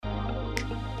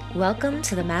Welcome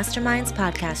to the Masterminds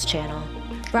podcast channel,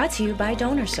 brought to you by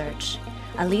Donor Search,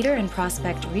 a leader in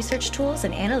prospect research tools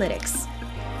and analytics.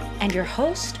 And your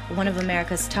host, one of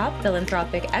America's top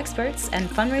philanthropic experts and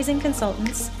fundraising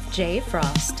consultants, Jay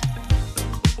Frost.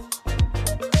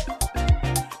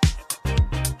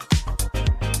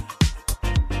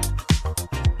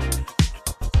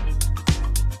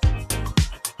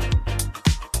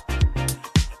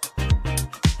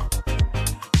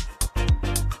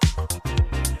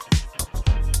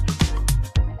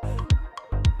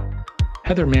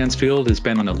 Heather Mansfield has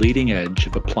been on the leading edge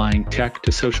of applying tech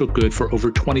to social good for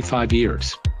over 25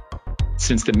 years.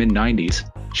 Since the mid-90s,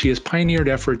 she has pioneered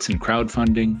efforts in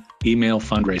crowdfunding, email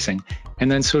fundraising, and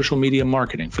then social media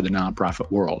marketing for the nonprofit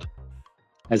world.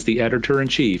 As the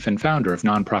editor-in-chief and founder of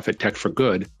nonprofit Tech for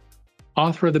Good,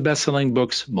 author of the best-selling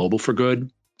books Mobile for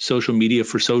Good, Social Media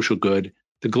for Social Good,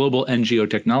 the Global NGO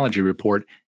Technology Report,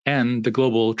 and the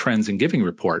Global Trends in Giving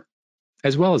Report,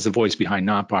 as well as the voice behind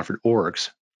nonprofit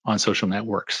orgs on social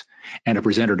networks, and a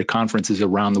presenter to conferences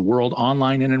around the world,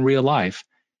 online and in real life,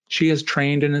 she has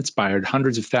trained and inspired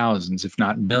hundreds of thousands, if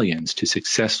not millions, to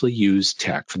successfully use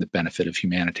tech for the benefit of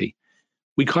humanity.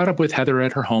 We caught up with Heather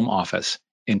at her home office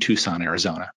in Tucson,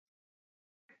 Arizona.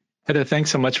 Heather,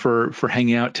 thanks so much for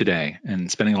hanging out today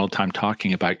and spending a little time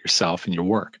talking about yourself and your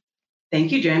work.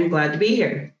 Thank you, Jen. Glad to be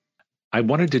here. I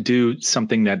wanted to do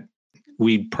something that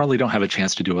we probably don't have a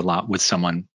chance to do a lot with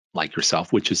someone like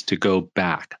yourself, which is to go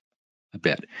back a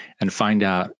bit and find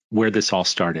out where this all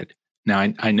started.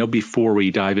 Now, I know before we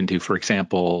dive into, for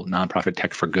example, nonprofit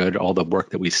Tech for Good, all the work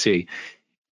that we see,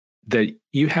 that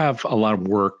you have a lot of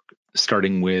work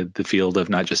starting with the field of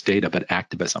not just data, but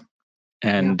activism.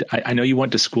 And yeah. I know you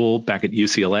went to school back at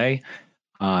UCLA,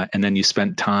 and then you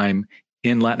spent time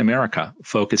in Latin America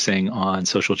focusing on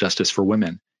social justice for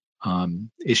women,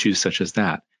 issues such as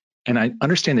that. And I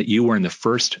understand that you were in the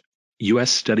first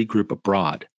U.S. study group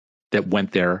abroad that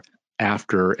went there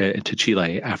to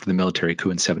Chile after the military coup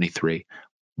in '73.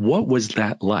 What was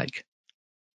that like?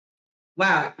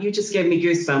 Wow, you just gave me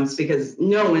goosebumps because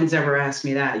no one's ever asked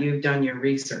me that. You've done your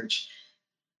research.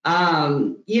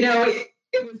 It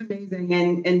was amazing.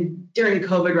 And during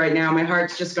COVID right now, my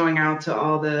heart's just going out to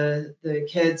all the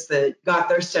kids that got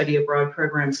their study abroad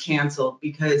programs canceled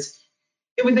because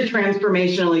it was a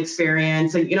transformational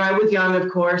experience. And, I was young,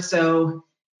 of course, so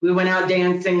we went out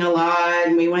dancing a lot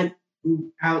and we went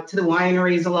out to the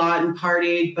wineries a lot and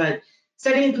partied, but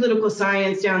studying political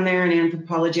science down there and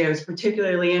anthropology, I was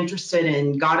particularly interested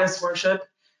in goddess worship,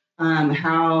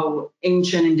 how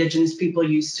ancient indigenous people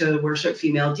used to worship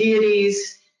female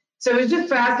deities. So it was just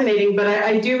fascinating, but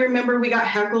I do remember we got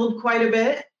heckled quite a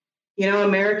bit.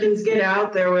 Americans get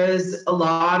out. There was a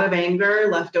lot of anger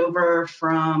left over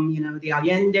from, the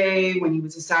Allende when he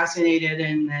was assassinated,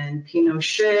 and then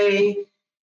Pinochet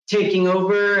taking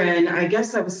over, and I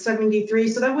guess that was 73.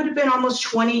 So that would have been almost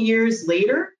 20 years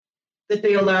later that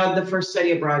they allowed the first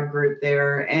study abroad group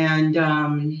there. And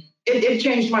it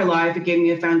changed my life. It gave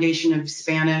me a foundation of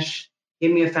Spanish,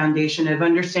 gave me a foundation of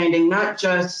understanding not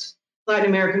just Latin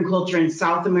American culture in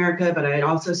South America, but I had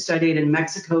also studied in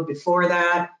Mexico before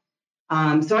that.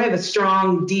 So I have a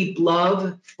strong, deep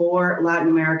love for Latin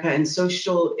America and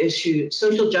social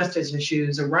justice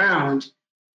issues around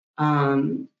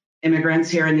immigrants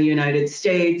here in the United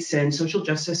States and social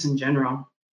justice in general.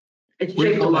 It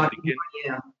shaped a lot.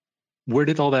 Where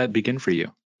did all that begin for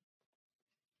you?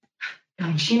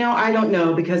 Gosh, I don't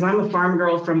know, because I'm a farm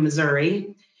girl from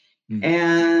Missouri.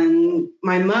 And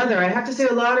my mother, I have to say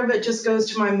a lot of it just goes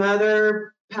to my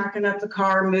mother packing up the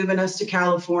car, moving us to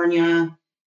California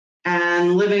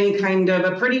and living kind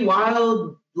of a pretty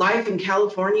wild life in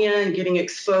California and getting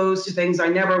exposed to things I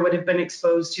never would have been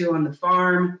exposed to on the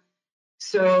farm.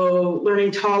 So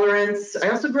learning tolerance. I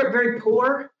also grew up very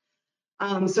poor.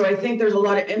 So I think there's a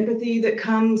lot of empathy that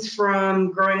comes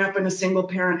from growing up in a single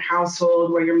parent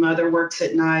household where your mother works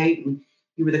at night and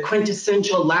you were the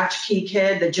quintessential latchkey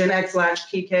kid, the Gen X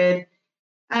latchkey kid.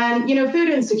 And, food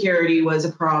insecurity was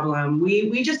a problem.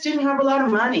 We just didn't have a lot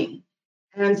of money.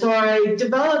 And so I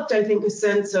developed, I think, a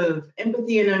sense of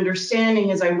empathy and understanding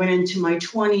as I went into my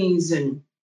 20s and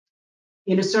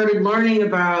started learning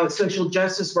about social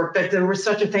justice work, that there was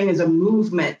such a thing as a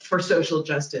movement for social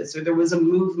justice, or there was a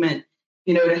movement,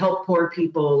 to help poor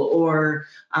people, or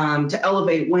to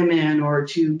elevate women, or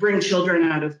to bring children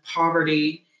out of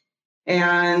poverty.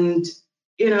 And,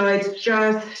 it's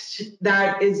just,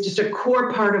 that is just a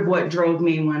core part of what drove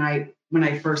me when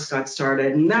I first got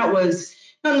started. And that was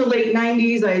in the late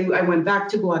 90s. I went back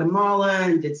to Guatemala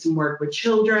and did some work with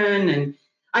children, and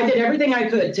I did everything I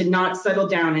could to not settle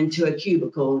down into a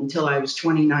cubicle until I was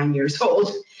 29 years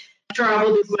old.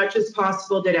 traveled as much as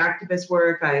possible, did activist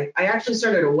work. I actually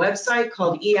started a website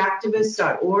called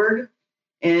eactivist.org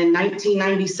in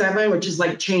 1997, which is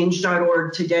like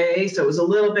change.org today. So it was a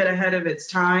little bit ahead of its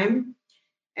time.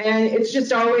 And it's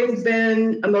just always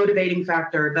been a motivating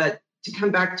factor. But to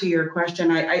come back to your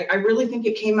question, I really think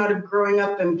it came out of growing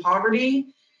up in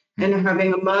poverty and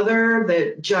having a mother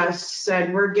that just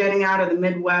said, we're getting out of the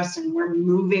Midwest and we're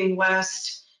moving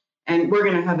west and we're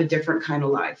going to have a different kind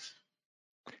of life.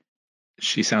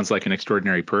 She sounds like an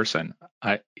extraordinary person.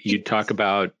 You talk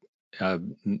about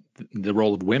the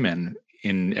role of women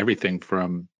in everything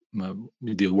from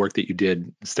the work that you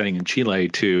did studying in Chile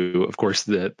to, of course,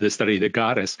 the study that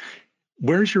got us.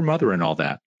 Where's your mother in all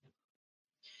that?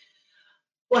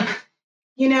 Well,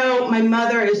 my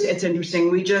mother it's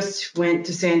interesting. We just went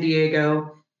to San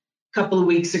Diego a couple of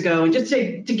weeks ago. And just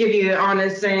to give you the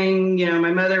honest thing,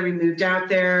 my mother, we moved out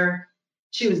there.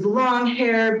 She was long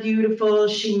hair, beautiful.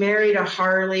 She married a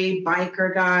Harley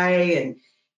biker guy. And,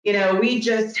 we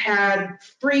just had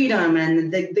freedom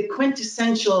and the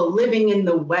quintessential living in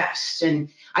the West. And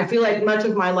I feel like much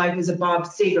of my life is a Bob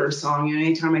Seger song.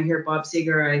 Anytime I hear Bob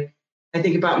Seger, I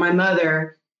think about my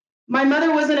mother. My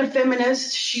mother wasn't a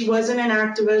feminist. She wasn't an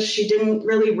activist. She didn't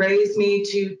really raise me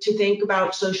to think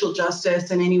about social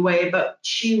justice in any way, but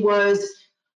she was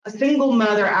a single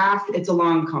mother after. It's a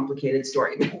long, complicated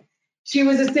story. She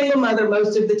was a single mother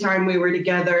most of the time we were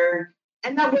together.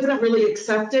 And that wasn't really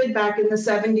accepted back in the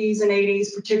 70s and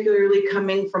 80s, particularly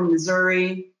coming from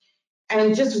Missouri.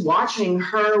 And just watching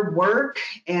her work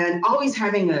and always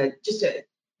having just a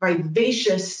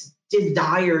vivacious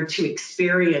desire to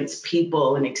experience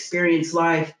people and experience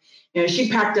life. She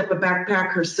packed up a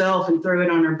backpack herself and threw it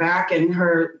on her back in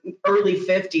her early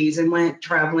 50s and went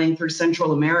traveling through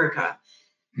Central America.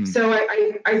 So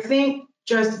I think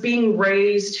just being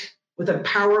raised with a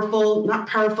powerful, not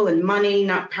powerful in money,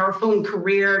 not powerful in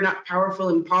career, not powerful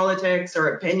in politics or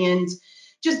opinions,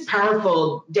 just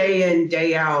powerful day in,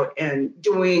 day out, and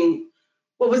doing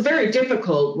what was very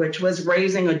difficult, which was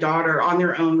raising a daughter on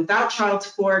their own without child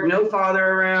support, no father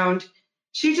around.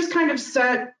 She just kind of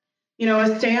set,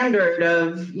 a standard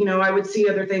of, I would see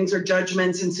other things or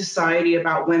judgments in society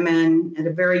about women at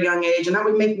a very young age, and that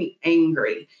would make me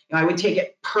angry. I would take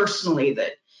it personally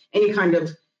that any kind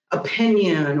of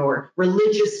opinion or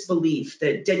religious belief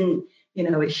that didn't,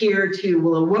 adhere to,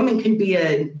 well, a woman can be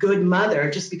a good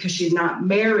mother just because she's not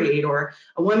married, or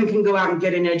a woman can go out and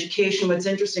get an education. What's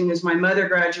interesting is my mother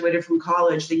graduated from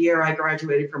college the year I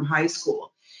graduated from high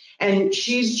school. And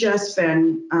she's just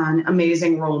been an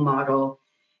amazing role model.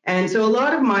 And so a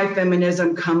lot of my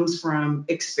feminism comes from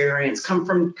experience,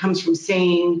 comes from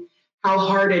seeing how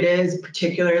hard it is,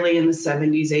 particularly in the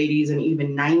 70s, 80s, and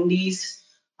even 90s,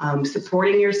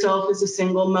 supporting yourself as a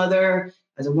single mother,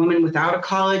 as a woman without a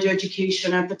college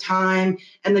education at the time,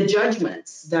 and the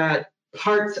judgments that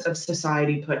parts of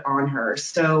society put on her.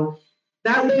 So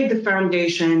that laid the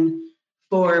foundation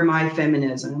for my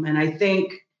feminism. And I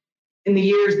think in the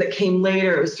years that came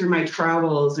later, it was through my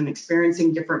travels and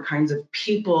experiencing different kinds of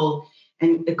people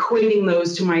and equating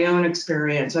those to my own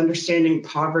experience, understanding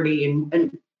poverty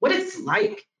and what it's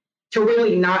like to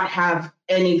really not have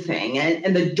anything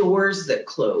and the doors that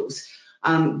close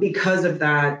because of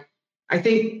that. I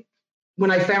think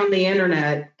when I found the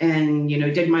internet and,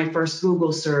 did my first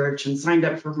Google search and signed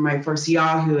up for my first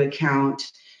Yahoo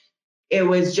account, it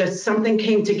was just something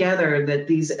came together that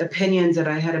these opinions that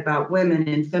I had about women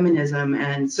and feminism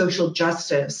and social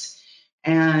justice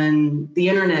and the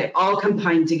internet all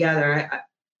combined together. It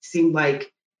seemed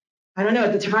like, I don't know,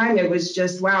 at the time it was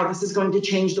just, wow, this is going to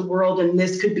change the world. And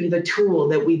this could be the tool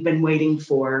that we've been waiting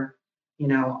for,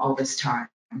 all this time.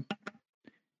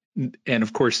 And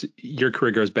of course, your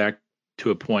career goes back to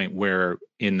a point where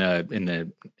in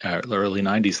the early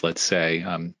 90s, let's say,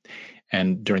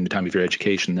 and during the time of your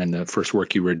education, then the first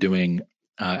work you were doing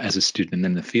as a student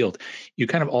in the field, you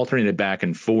kind of alternated back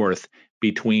and forth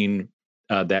between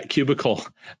that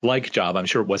cubicle-like job. I'm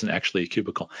sure it wasn't actually a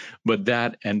cubicle, but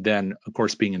that, and then of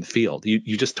course being in the field.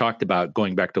 You just talked about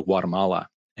going back to Guatemala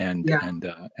and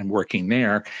working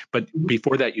there, but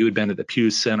before that you had been at the Pew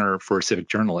Center for Civic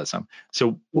Journalism.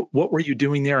 So what were you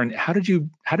doing there, and how did you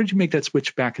make that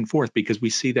switch back and forth? Because we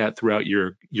see that throughout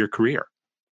your career.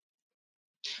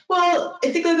 Well,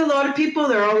 I think like a lot of people,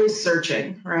 they're always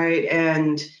searching, right?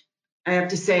 And I have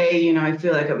to say, I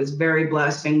feel like I was very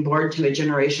blessed being born to a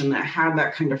generation that had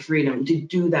that kind of freedom to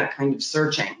do that kind of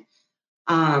searching.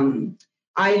 I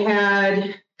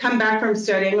had come back from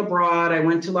studying abroad. I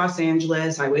went to Los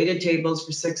Angeles. I waited tables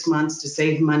for 6 months to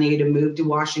save money to move to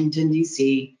Washington,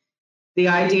 D.C. The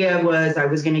idea was I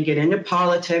was going to get into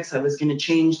politics. I was going to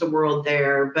change the world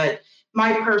there. But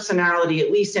my personality,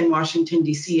 at least in Washington,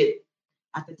 D.C.,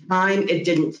 at the time, it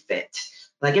didn't fit.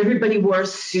 Like everybody wore a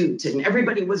suit and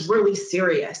everybody was really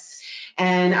serious.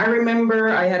 And I remember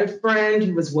I had a friend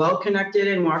who was well connected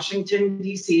in Washington,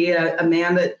 D.C., a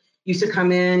man that used to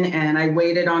come in, and I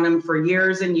waited on him for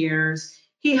years and years.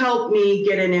 He helped me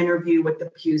get an interview with the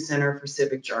Pew Center for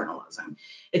Civic Journalism.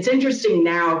 It's interesting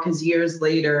now because years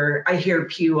later, I hear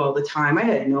Pew all the time. I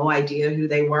had no idea who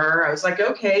they were. I was like,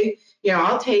 okay,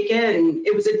 I'll take it. And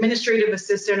it was administrative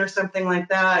assistant or something like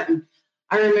that. And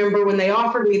I remember when they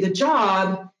offered me the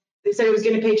job, they said it was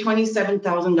going to pay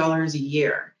 $27,000 a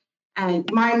year. And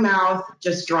my mouth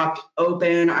just dropped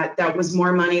open. That was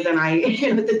more money than I,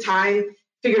 at the time,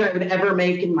 figured I would ever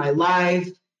make in my life.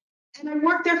 And I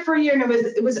worked there for a year, and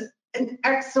it was an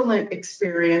excellent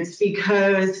experience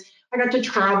because I got to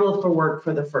travel for work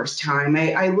for the first time.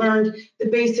 I learned the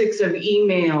basics of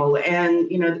email and,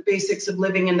 the basics of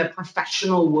living in the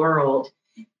professional world.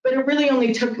 But it really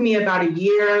only took me about a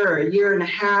year or a year and a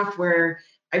half where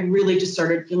I really just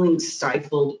started feeling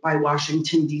stifled by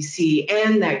Washington, D.C.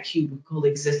 and that cubicle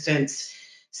existence.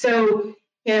 So,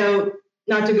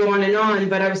 not to go on and on,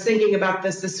 but I was thinking about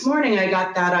this morning. I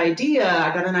got an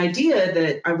idea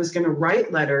that I was going to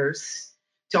write letters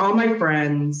to all my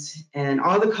friends and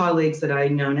all the colleagues that I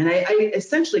had known. And I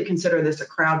essentially consider this a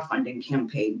crowdfunding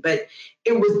campaign, but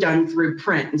it was done through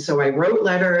print. And so I wrote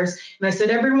letters and I said,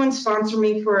 everyone sponsor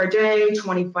me for a day,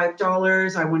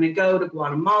 $25. I want to go to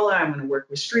Guatemala. I want to work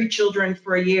with street children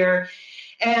for a year.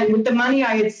 And with the money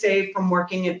I had saved from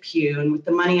working at Pew and with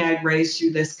the money I had raised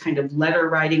through this kind of letter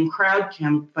writing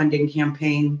crowdfunding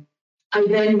campaign, I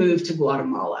then moved to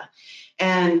Guatemala.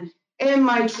 And in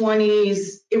my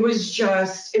 20s,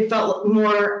 I felt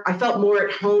more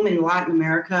at home in Latin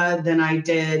America than I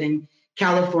did in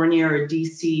California or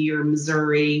DC or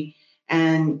Missouri.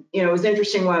 And, it was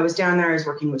interesting while I was down there, I was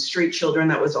working with street children.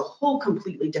 That was a whole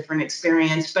completely different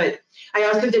experience. But I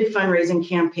also did fundraising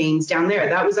campaigns down there.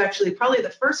 That was actually probably the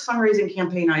first fundraising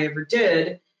campaign I ever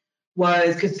did,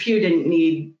 was because Pew didn't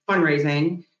need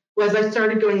fundraising, was I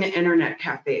started going to internet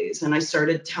cafes and I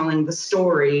started telling the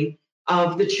story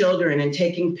of the children and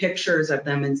taking pictures of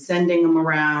them and sending them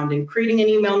around and creating an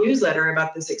email newsletter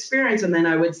about this experience. And then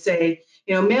I would say,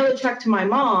 mail a check to my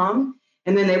mom.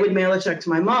 And then they would mail a check to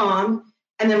my mom.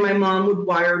 And then my mom would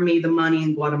wire me the money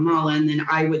in Guatemala. And then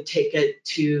I would take it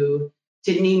to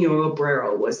Niño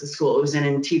Obrero was the school. It was in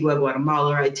Antigua,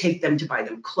 Guatemala. I'd take them to buy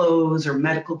them clothes or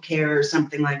medical care or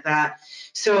something like that.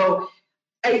 So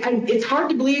it's hard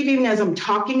to believe even as I'm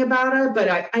talking about it, but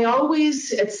I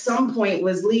always at some point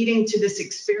was leading to this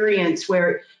experience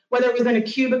where, whether it was in a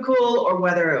cubicle or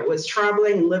whether it was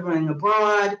traveling and living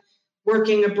abroad,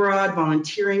 working abroad,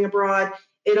 volunteering abroad,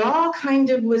 it all kind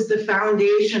of was the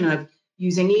foundation of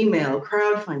using email,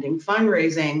 crowdfunding,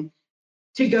 fundraising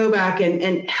to go back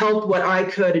and help what I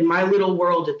could in my little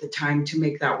world at the time to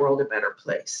make that world a better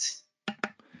place.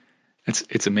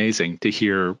 It's amazing to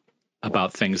hear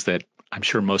about things that I'm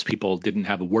sure most people didn't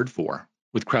have a word for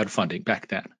with crowdfunding back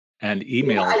then. And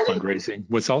email fundraising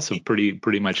was also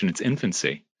pretty much in its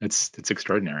infancy. It's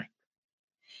extraordinary.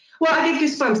 Well, I get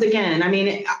goosebumps again. I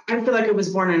mean, I feel like I was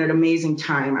born at an amazing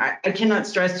time. I cannot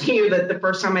stress to you that the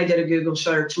first time I did a Google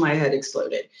search, my head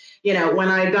exploded. When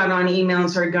I got on email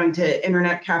and started going to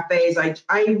internet cafes,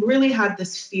 I really had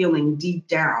this feeling deep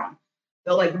down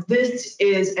that like this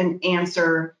is an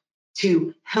answer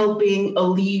to helping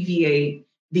alleviate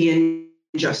the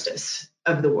injustice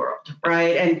of the world,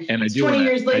 right? And 20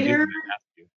 years later,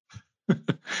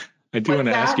 I do want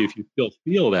to ask you if you still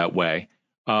feel that way.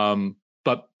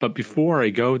 But before I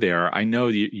go there, I know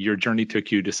your journey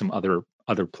took you to some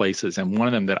other places, and one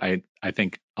of them that I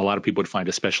think a lot of people would find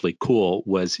especially cool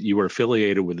was you were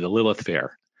affiliated with the Lilith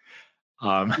Fair.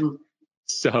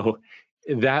 So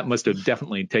that must have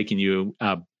definitely taken you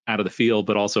out of the field,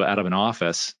 but also out of an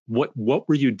office. What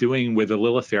were you doing with the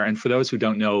Lilith Fair? And for those who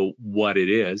don't know what it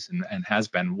is and has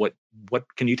been, what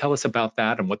can you tell us about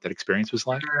that and what that experience was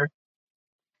like? Sure.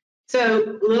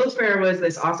 So Lilith Fair was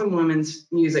this awesome women's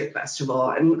music festival.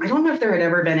 And I don't know if there had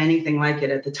ever been anything like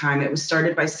it at the time. It was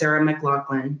started by Sarah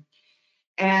McLachlan.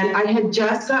 And I had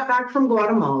just got back from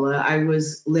Guatemala. I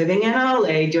was living in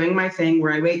LA doing my thing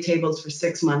where I wait tables for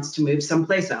 6 months to move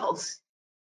someplace else.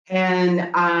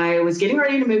 And I was getting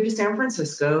ready to move to San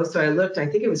Francisco. So I looked, I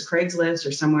think it was Craigslist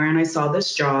or somewhere, and I saw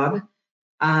this job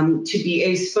to be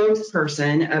a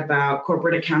spokesperson about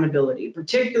corporate accountability,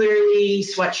 particularly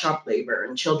sweatshop labor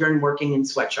and children working in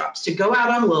sweatshops, to go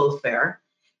out on Lilith Fair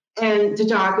and to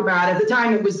talk about, at the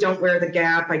time it was Don't Wear the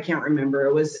Gap, I can't remember,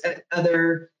 it was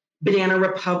other Banana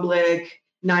Republic,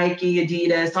 Nike,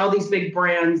 Adidas, all these big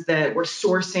brands that were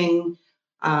sourcing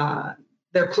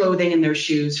their clothing and their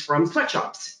shoes from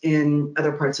sweatshops in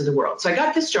other parts of the world. So I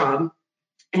got this job,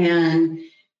 and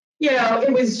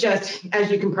it was just,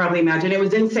 as you can probably imagine, it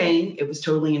was insane. It was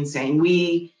totally insane.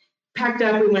 We packed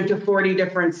up, we went to 40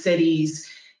 different cities.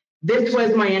 This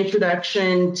was my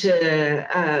introduction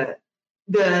to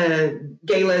the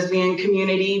gay lesbian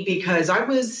community, because I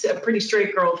was a pretty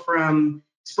straight girl from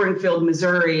Springfield,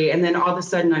 Missouri. And then all of a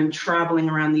sudden I'm traveling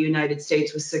around the United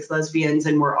States with 6 lesbians,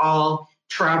 and we're all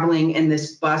traveling in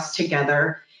this bus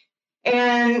together.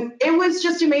 And it was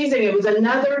just amazing. It was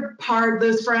another part,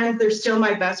 those friends, they're still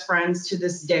my best friends to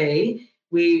this day.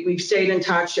 We've stayed in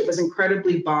touch. It was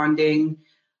incredibly bonding.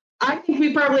 I think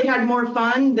we probably had more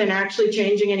fun than actually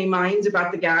changing any minds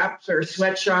about the Gap or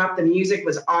Sweatshop. The music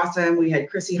was awesome. We had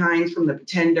Chrissy Hines from the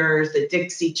Pretenders, the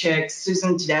Dixie Chicks,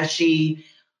 Susan Tedeschi,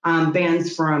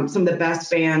 bands from some of the best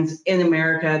bands in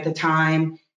America at the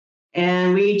time.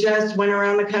 And we just went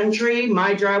around the country.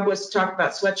 My job was to talk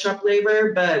about sweatshop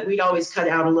labor, but we'd always cut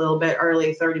out a little bit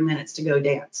early, 30 minutes to go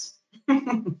dance.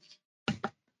 And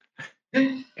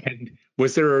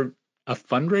was there a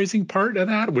fundraising part to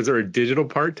that? Was there a digital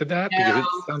part to that? Because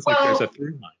it sounds like there's a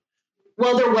through line.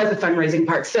 Well, there was a fundraising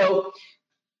part. So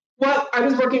I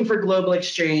was working for Global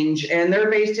Exchange, and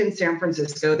they're based in San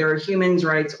Francisco. They're a human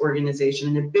rights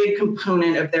organization, and a big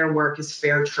component of their work is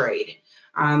fair trade.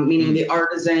 Meaning the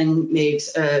artisan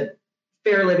makes a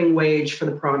fair living wage for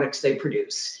the products they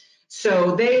produce.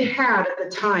 So they had at the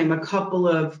time a couple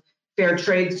of fair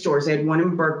trade stores. They had one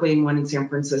in Berkeley and one in San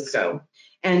Francisco.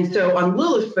 And so on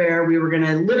Lilith Fair, we were going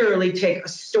to literally take a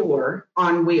store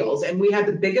on wheels, and we had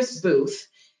the biggest booth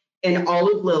in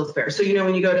all of Lilith Fair. So,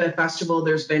 when you go to a festival,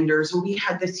 there's vendors. Well, we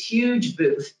had this huge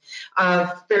booth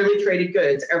of fairly traded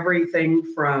goods, everything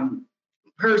from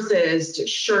purses to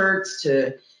shirts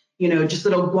to just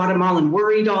little Guatemalan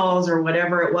worry dolls or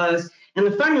whatever it was. And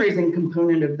the fundraising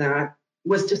component of that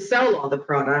was to sell all the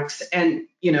products and,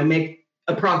 make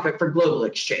a profit for Global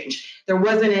Exchange. There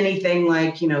wasn't anything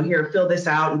like, here, fill this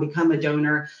out and become a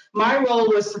donor. My role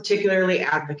was particularly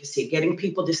advocacy, getting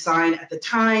people to sign at the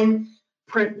time,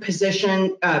 print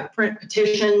petitions, that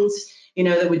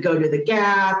would go to the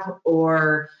Gap,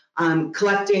 or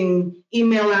collecting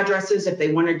email addresses if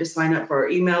they wanted to sign up for our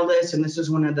email list. And this was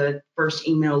one of the first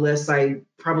email lists I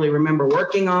probably remember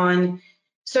working on.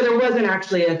 So there wasn't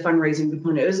actually a fundraising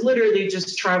component. It was literally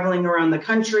just traveling around the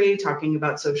country, talking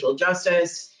about social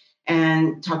justice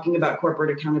and talking about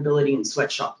corporate accountability and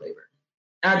sweatshop labor.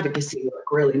 Advocacy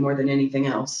work, really, more than anything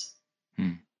else.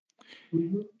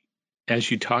 Mm-hmm.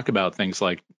 As you talk about things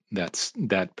like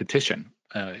that petition,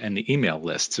 and the email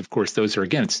lists, of course, those are,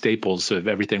 again, staples of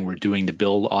everything we're doing to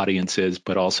build audiences,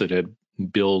 but also to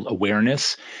build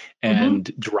awareness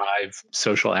and drive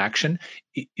social action.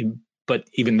 But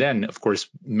even then, of course,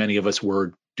 many of us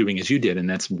were doing as you did, and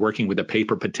that's working with a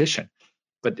paper petition.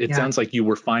 But it sounds like you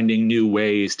were finding new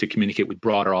ways to communicate with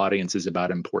broader audiences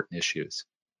about important issues.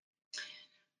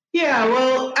 Yeah,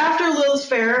 well, after Lil's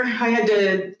Fair, I had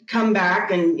to come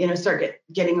back and, start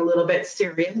getting a little bit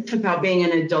serious about being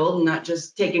an adult and not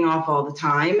just taking off all the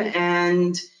time.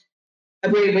 And I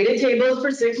waited tables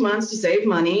for 6 months to save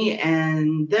money.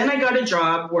 And then I got a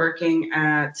job working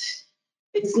at,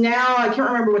 it's now, I can't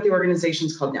remember what the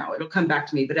organization's called now. It'll come back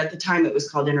to me. But at the time, it was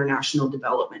called International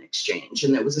Development Exchange.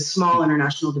 And it was a small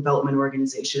international development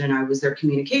organization. And I was their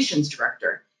communications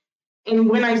director.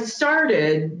 And when I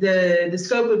started, the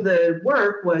scope of the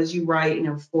work was you write,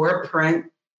 for print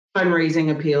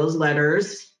fundraising appeals,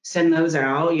 letters, send those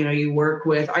out. You work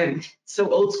with, I'm so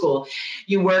old school.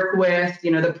 You work with,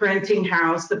 the printing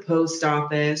house, the post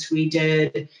office. We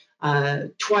did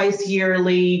twice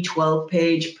yearly,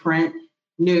 12-page print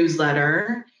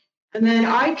newsletter. And then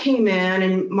I came in,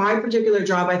 and my particular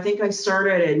job, I think I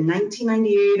started in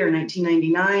 1998 or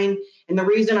 1999. And the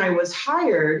reason I was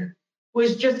hired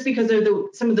was just because of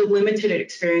some of the limited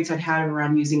experience I'd had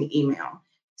around using email.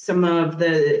 Some of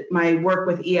my work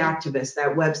with eActivist,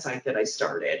 that website that I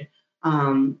started.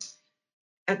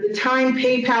 At the time,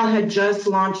 PayPal had just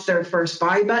launched their first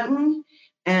buy button.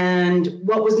 And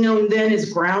what was known then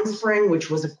as Groundspring, which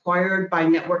was acquired by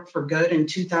Network for Good in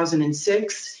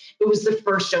 2006, it was the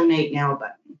first Donate Now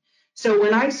button. So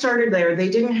when I started there, they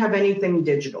didn't have anything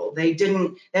digital. They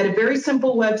had a very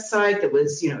simple website that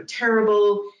was,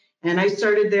 terrible. And I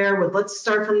started there with, let's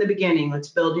start from the beginning. Let's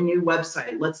build a new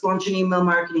website. Let's launch an email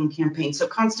marketing campaign. So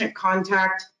Constant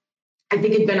Contact, I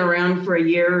think, had been around for a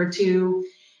year or two.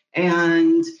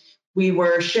 And we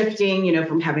were shifting,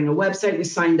 from having a website. We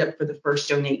signed up for the first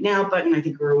Donate Now button. I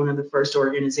think we were one of the first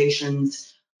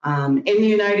organizations in the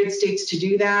United States to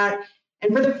do that.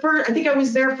 And I think I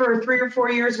was there for 3 or 4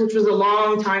 years, which was a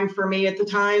long time for me at the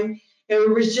time. It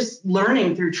was just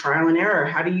learning through trial and error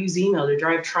how to use email to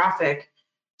drive traffic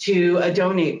to a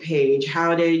donate page,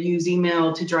 how to use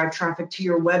email to drive traffic to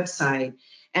your website.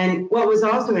 And what was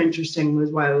also interesting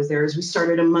was while I was there is we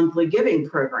started a monthly giving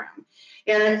program.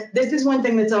 And this is one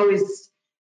thing that's always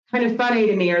kind of funny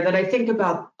to me, or that I think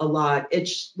about a lot,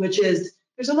 which is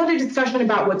there's a lot of discussion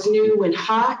about what's new and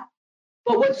hot,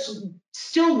 but what's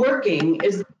still working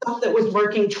is the stuff that was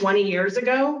working 20 years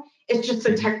ago. It's just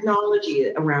the technology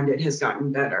around it has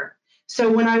gotten better. So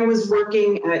when I was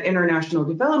working at International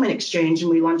Development Exchange and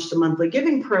we launched a monthly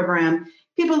giving program,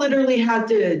 people literally had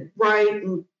to write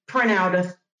and print out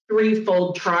a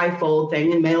three-fold, tri-fold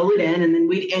thing and mail it in, and then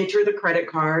we'd enter the credit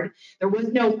card. There was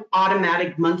no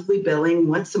automatic monthly billing.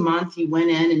 Once a month, you went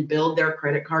in and billed their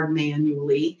credit card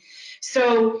manually.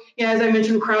 So, as I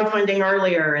mentioned, crowdfunding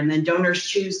earlier, and then Donors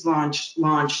Choose launched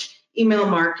email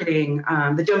marketing,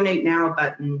 the Donate Now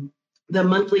button, the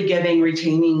monthly giving,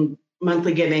 retaining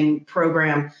monthly giving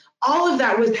program. All of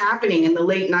that was happening in the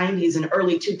late 90s and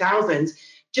early 2000s.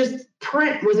 Just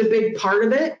print was a big part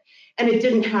of it, and it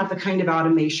didn't have the kind of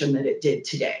automation that it did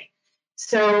today.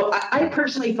 So I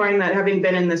personally find that, having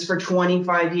been in this for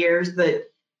 25 years,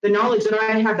 that the knowledge that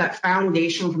I have, that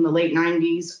foundation from the late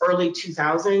 90s, early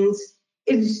 2000s,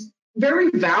 is very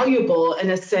valuable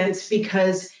in a sense,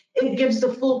 because it gives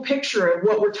the full picture of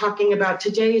what we're talking about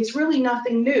today. It's really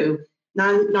nothing new.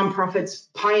 Nonprofits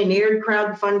pioneered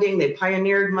crowdfunding. They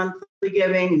pioneered monthly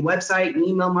giving and website and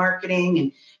email marketing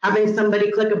and having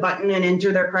somebody click a button and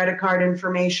enter their credit card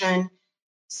information.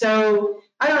 So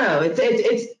I don't know.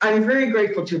 I'm very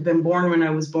grateful to have been born when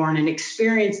I was born and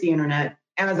experienced the internet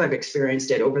as I've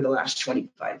experienced it over the last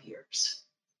 25 years.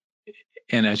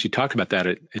 And as you talk about that,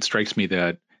 it strikes me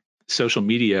that social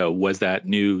media was that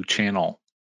new channel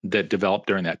that developed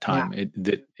during that time. Yeah.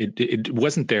 It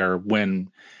wasn't there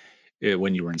when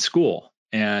you were in school,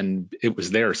 and it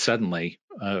was there suddenly.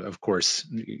 Of course,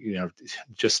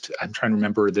 just I'm trying to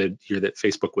remember the year that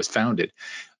Facebook was founded,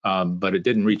 but it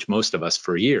didn't reach most of us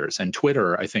for years. And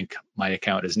Twitter, I think my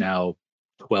account is now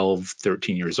 12,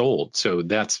 13 years old. So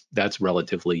that's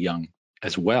relatively young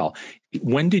as well.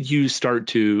 When did you start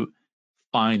to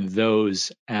find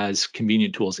those as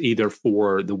convenient tools, either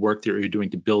for the work that you're doing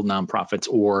to build nonprofits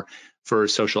or for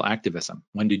social activism?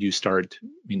 When did you start,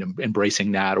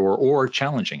 embracing that or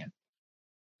challenging it?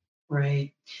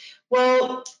 Right.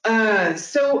 Well,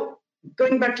 so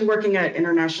going back to working at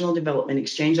International Development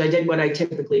Exchange, I did what I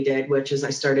typically did, which is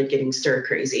I started getting stir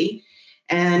crazy.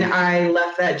 And I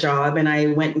left that job and I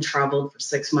went and traveled for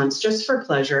 6 months just for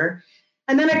pleasure.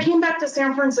 And then I came back to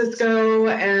San Francisco,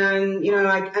 and,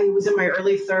 I was in my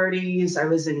early 30s. I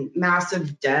was in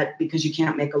massive debt because you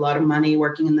can't make a lot of money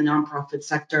working in the nonprofit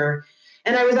sector.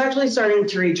 And I was actually starting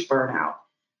to reach burnout.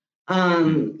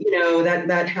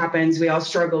 That happens. We all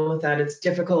struggle with that. It's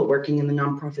difficult working in the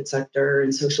nonprofit sector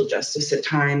and social justice at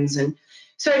times. And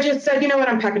so I just said,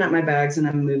 I'm packing up my bags and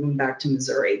I'm moving back to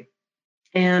Missouri.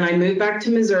 And I moved back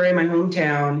to Missouri, my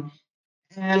hometown.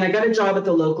 And I got a job at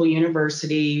the local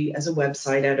university as a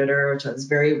website editor, which I was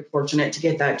very fortunate to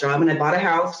get that job. And I bought a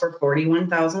house for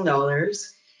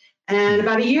 $41,000. And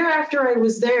about a year after I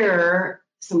was there,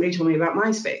 somebody told me about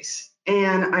MySpace.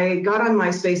 And I got on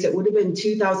MySpace. It would have been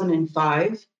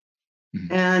 2005.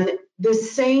 Mm-hmm. And the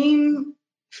same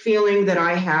feeling that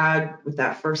I had with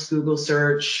that first Google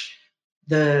search,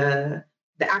 the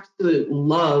absolute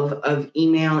love of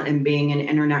email and being in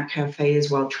internet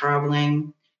cafes while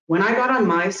traveling. When I got on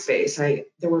MySpace,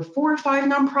 there were 4 or 5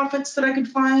 nonprofits that I could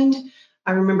find.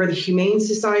 I remember the Humane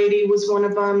Society was one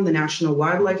of them. The National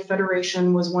Wildlife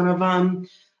Federation was one of them.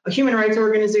 A human rights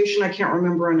organization, I can't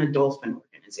remember, and a dolphin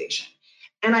organization.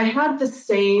 And I had the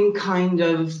same kind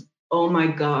of, oh my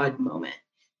God moment,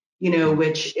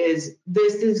 which is,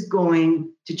 this is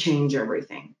going to change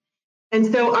everything. And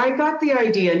so I got the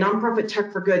idea. Nonprofit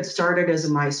Tech for Good started as a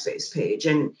MySpace page,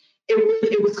 and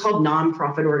it was called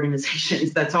Nonprofit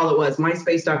Organizations. That's all it was,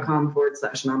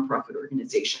 myspace.com/nonprofit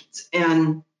organizations.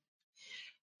 And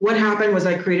what happened was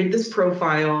I created this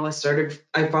profile. I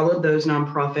followed those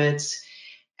nonprofits.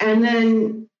 And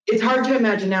then it's hard to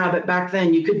imagine now, but back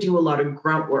then you could do a lot of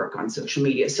grunt work on social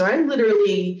media. So I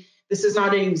literally, this is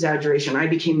not an exaggeration, I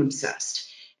became obsessed.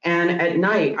 And at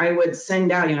night I would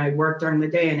send out, I worked during the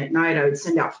day, and at night I would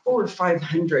send out 400 or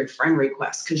 500 friend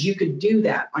requests, because you could do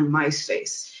that on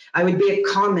MySpace. I would be a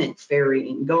comment fairy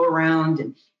and go around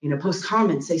and, post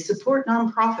comments, say support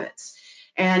nonprofits.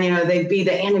 And, they'd be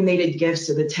the animated GIFs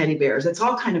of the teddy bears. It's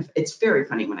very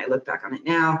funny when I look back on it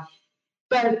now.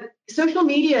 But social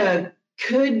media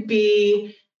could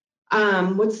be,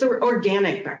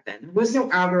 organic back then. There was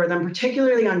no algorithm,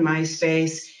 particularly on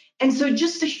MySpace. And so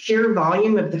just the sheer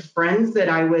volume of the friends that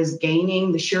I was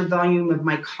gaining, the sheer volume of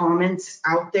my comments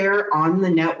out there on the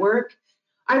network,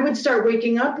 I would start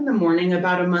waking up in the morning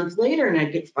about a month later and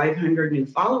I'd get 500 new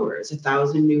followers,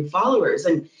 1,000 new followers.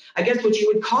 And I guess what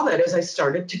you would call that is I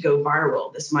started to go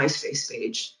viral. This MySpace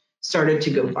page started to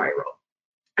go viral.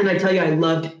 And I tell you, I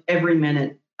loved every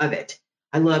minute of it.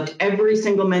 I loved every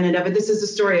single minute of it. This is a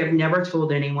story I've never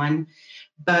told anyone,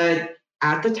 but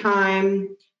at the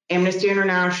time, Amnesty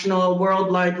International,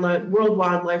 World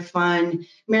Wildlife Fund,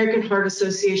 American Heart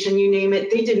Association, you name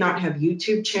it, they did not have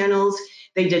YouTube channels.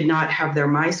 They did not have their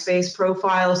MySpace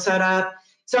profile set up.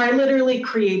 So I literally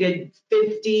created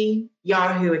 50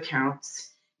 Yahoo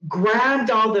accounts,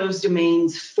 grabbed all those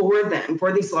domains for them,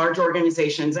 for these large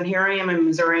organizations. And here I am in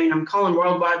Missouri, and I'm calling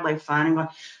World Wildlife Fund and going,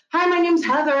 hi, my name's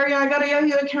Heather. Yeah, I got a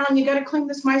Yahoo account. You got to claim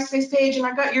this MySpace page. And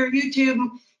I got your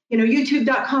YouTube,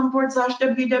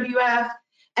 youtube.com/WWF.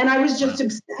 And I was just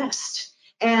obsessed.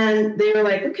 And they were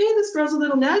like, okay, this girl's a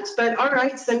little nuts, but all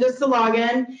right, send us the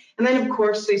login. And then, of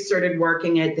course, they started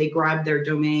working it. They grabbed their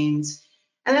domains.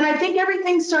 And then I think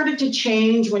everything started to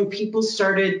change when people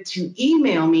started to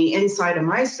email me inside of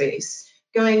MySpace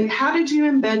going, how did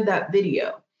you embed that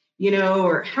video?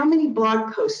 Or how many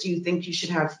blog posts do you think you should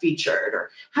have featured? Or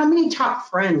how many top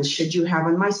friends should you have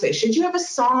on MySpace? Should you have a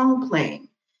song playing?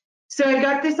 So I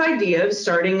got this idea of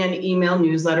starting an email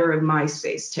newsletter of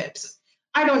MySpace tips.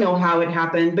 I don't know how it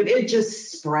happened, but it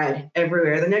just spread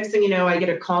everywhere. The next thing you know, I get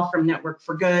a call from Network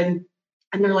for Good,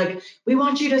 and they're like, we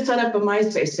want you to set up a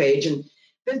MySpace page. And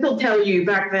this will tell you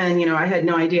back then, I had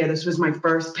no idea. This was my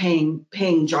first paying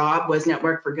job, was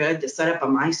Network for Good, to set up a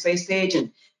MySpace page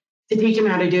and to teach them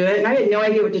how to do it. And I had no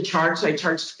idea what to charge, so I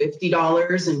charged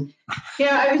 $50. And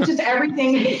it was just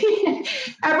everything.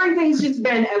 Everything's just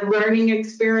been a learning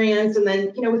experience. And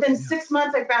then, within 6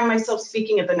 months, I found myself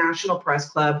speaking at the National Press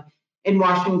Club in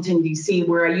Washington, D.C.,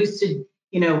 where I used to,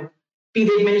 be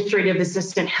the administrative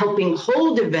assistant helping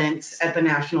hold events at the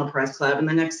National Press Club. And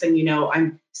the next thing you know,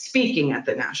 I'm speaking at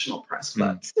the National Press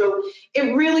Club. So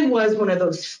it really was one of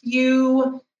those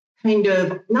few kind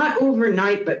of, not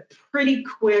overnight, but pretty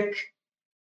quick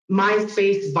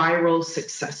MySpace viral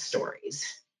success stories.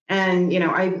 And,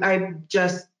 I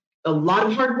just, a lot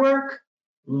of hard work,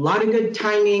 a lot of good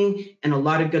timing, and a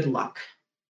lot of good luck.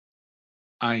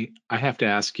 I have to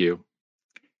ask you,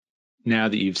 now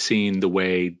that you've seen the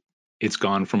way it's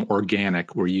gone from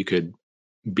organic, where you could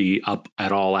be up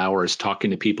at all hours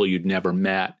talking to people you'd never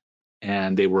met,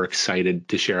 and they were excited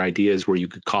to share ideas, where you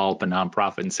could call up a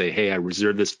nonprofit and say, hey, I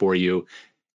reserved this for you.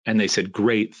 And they said,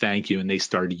 great, thank you. And they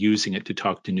started using it to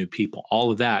talk to new people.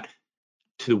 All of that,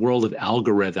 to the world of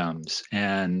algorithms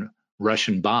and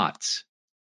Russian bots.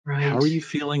 Right. How are you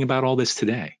feeling about all this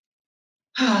today?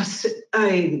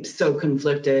 I'm so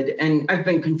conflicted, and I've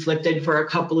been conflicted for a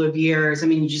couple of years. I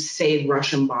mean, you just say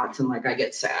Russian bots and I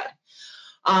get sad.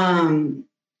 I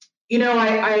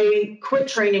quit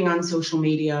training on social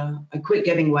media. I quit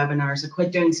giving webinars. I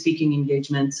quit doing speaking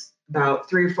engagements about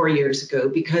 3 or 4 years ago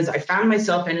because I found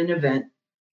myself in an event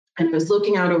and I was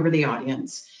looking out over the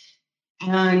audience.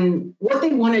 And what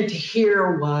they wanted to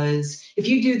hear was, if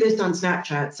you do this on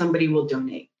Snapchat, somebody will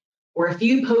donate. Or if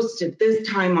you post at this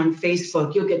time on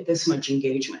Facebook, you'll get this much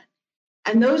engagement.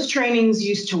 And those trainings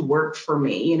used to work for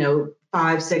me,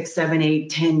 5, 6, 7, 8,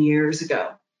 10 years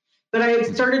ago. But I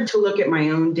had started to look at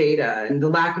my own data and the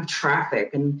lack of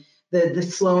traffic and the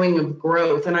slowing of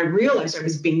growth. And I realized I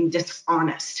was being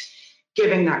dishonest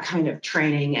giving that kind of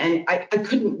training. And I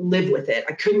couldn't live with it.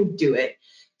 I couldn't do it.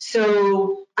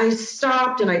 So I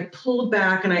stopped and I pulled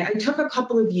back, and I took a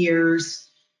couple of years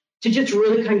to just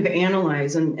really kind of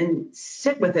analyze and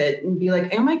sit with it and be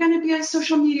like, am I going to be a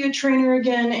social media trainer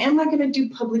again? Am I going to do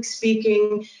public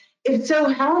speaking? If so,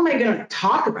 how am I going to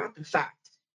talk about the fact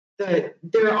that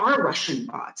there are Russian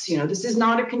bots? This is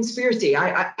not a conspiracy.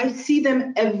 I see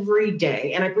them every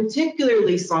day. And I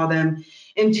particularly saw them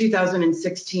in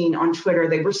 2016 on Twitter.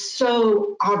 They were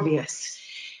so obvious.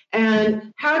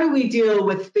 And how do we deal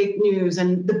with fake news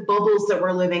and the bubbles that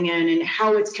we're living in and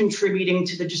how it's contributing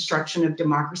to the destruction of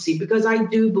democracy? Because I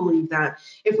do believe that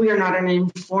if we are not an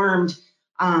informed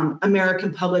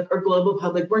American public or global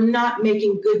public, we're not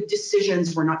making good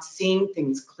decisions. We're not seeing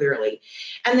things clearly.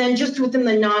 And then just within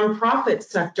the nonprofit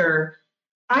sector,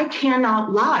 I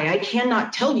cannot lie. I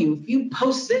cannot tell you, if you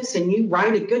post this and you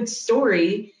write a good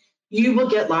story, you will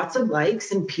get lots of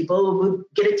likes and people will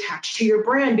get attached to your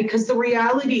brand, because the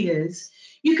reality is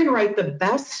you can write the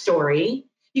best story,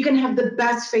 you can have the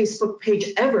best Facebook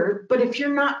page ever, but if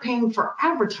you're not paying for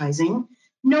advertising,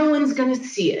 no one's going to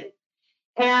see it.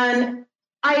 And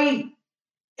I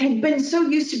had been so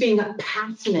used to being a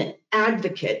passionate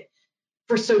advocate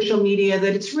for social media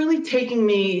that it's really taking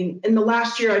me, in the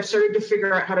last year, I've started to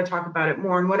figure out how to talk about it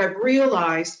more. And what I've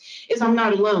realized is I'm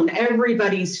not alone.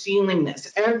 Everybody's feeling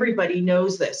this. Everybody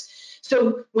knows this.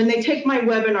 So when they take my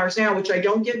webinars now, which I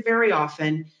don't give very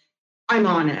often, I'm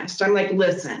honest. I'm like,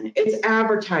 listen, it's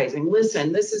advertising.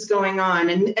 Listen, this is going on.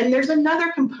 And there's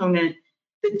another component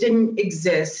that didn't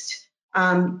exist,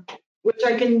 which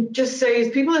I can just say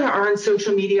is people that are on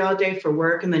social media all day for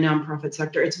work in the nonprofit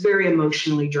sector, it's very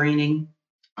emotionally draining.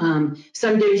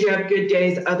 Some days you have good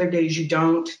days, other days you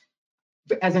don't.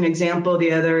 As an example,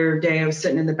 the other day I was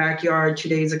sitting in the backyard 2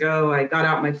 days ago. I got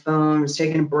out my phone, was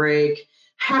taking a break,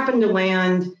 happened to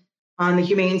land on the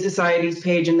Humane Society's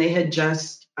page, and they had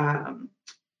just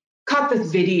caught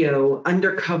this video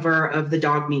undercover of the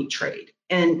dog meat trade.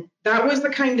 And that was the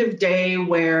kind of day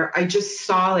where I just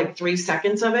saw like 3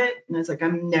 seconds of it. And I was like,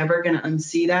 I'm never going to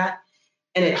unsee that.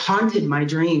 And it haunted my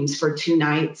dreams for 2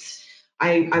 nights.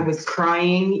 I was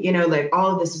crying, like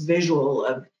all of this visual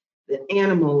of the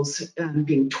animals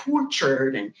being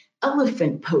tortured and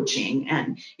elephant poaching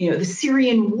and, the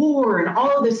Syrian war and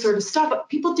all of this sort of stuff.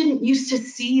 People didn't used to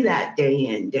see that day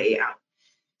in, day out.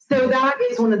 So that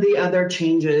is one of the other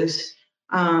changes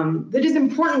that is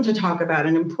important to talk about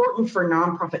and important for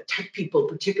nonprofit tech people,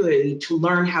 particularly, to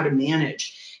learn how to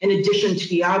manage, in addition to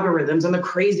the algorithms and the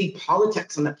crazy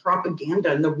politics and the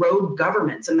propaganda and the rogue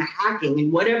governments and the hacking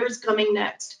and whatever's coming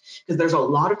next, because there's a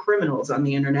lot of criminals on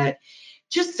the internet.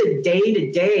 Just the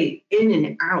day-to-day in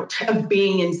and out of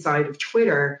being inside of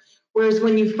Twitter. Whereas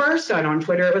when you first got on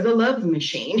Twitter, it was a love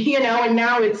machine, and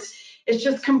now it's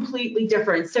just completely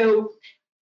different. So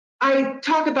I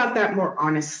talk about that more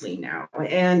honestly now,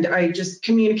 and I just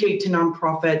communicate to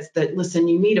nonprofits that, listen,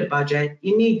 you need a budget,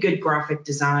 you need good graphic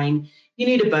design, you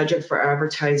need a budget for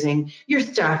advertising, your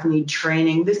staff need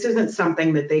training. This isn't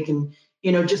something that they can,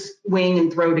 just wing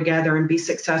and throw together and be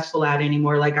successful at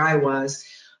anymore like I was.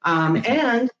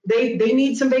 And they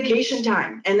need some vacation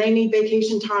time, and they need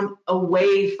vacation time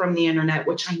away from the internet,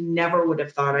 which I never would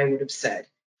have thought I would have said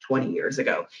 20 years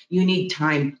ago. You need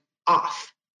time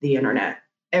off the internet.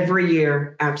 Every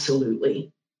year,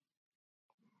 absolutely.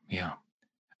 Yeah.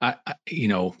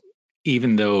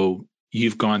 Even though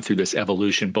you've gone through this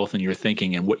evolution, both in your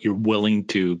thinking and what you're willing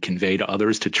to convey to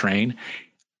others to train,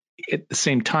 at the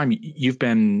same time, you've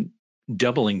been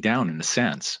doubling down, in a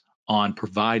sense, on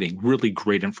providing really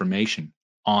great information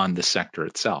on the sector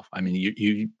itself. I mean,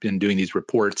 you've been doing these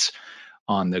reports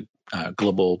on the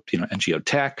global, NGO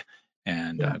tech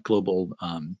and global,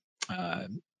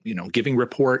 giving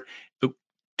report. But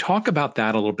talk about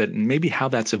that a little bit and maybe how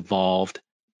that's evolved,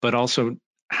 but also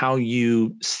how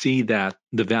you see that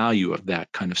the value of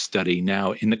that kind of study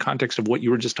now in the context of what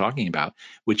you were just talking about,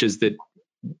 which is that,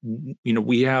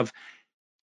 we have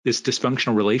this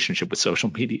dysfunctional relationship with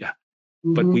social media,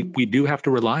 but we do have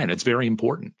to rely on it. It's very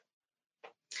important.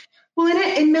 Well,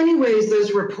 in many ways,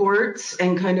 those reports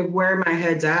and kind of where my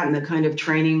head's at and the kind of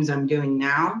trainings I'm doing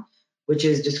now, which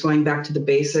is just going back to the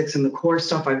basics and the core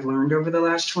stuff I've learned over the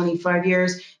last 25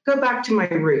 years, go back to my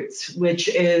roots, which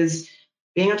is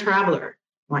being a traveler,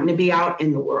 wanting to be out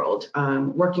in the world,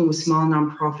 working with small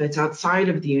nonprofits outside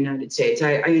of the United States.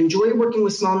 I enjoy working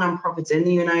with small nonprofits in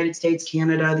the United States,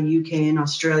 Canada, the UK, and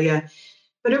Australia.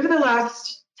 But over the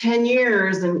last 10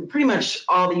 years, and pretty much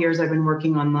all the years I've been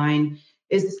working online,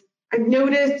 I've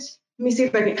noticed, let me see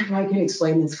if I can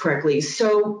explain this correctly.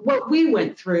 So what we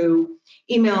went through,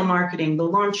 email marketing, the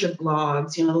launch of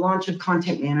blogs, the launch of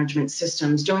content management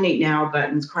systems, donate now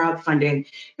buttons, crowdfunding.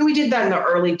 And we did that in the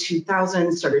early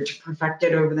 2000s, started to perfect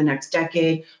it over the next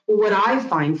decade. Well, what I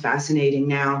find fascinating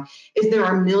now is there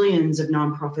are millions of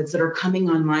nonprofits that are coming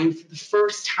online for the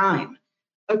first time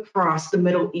across the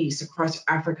Middle East, across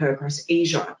Africa, across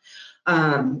Asia.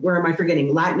 Where am I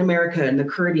forgetting? Latin America and the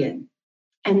Caribbean.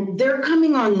 And they're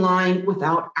coming online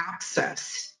without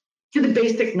access to the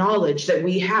basic knowledge that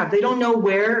we have. They don't know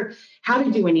how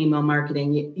to do an email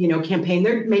marketing, campaign.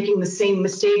 They're making the same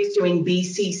mistakes doing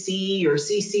BCC or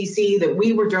CCC that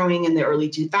we were doing in the early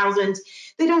 2000s.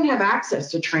 They don't have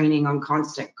access to training on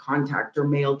Constant Contact or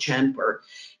MailChimp or,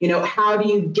 how do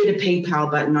you get a PayPal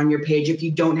button on your page if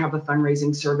you don't have a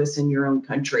fundraising service in your own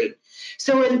country?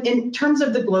 So in terms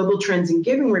of the Global Trends in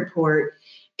Giving report,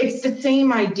 it's the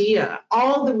same idea.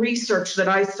 All the research that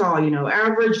I saw,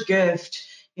 average gift,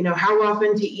 how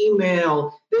often to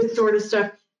email, this sort of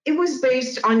stuff, it was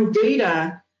based on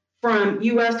data from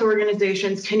US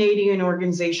organizations, Canadian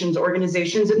organizations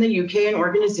in the UK, and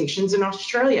organizations in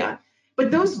Australia. But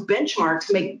those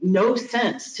benchmarks make no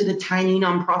sense to the tiny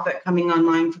nonprofit coming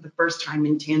online for the first time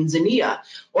in Tanzania,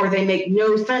 or they make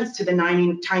no sense to the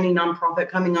tiny nonprofit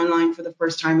coming online for the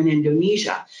first time in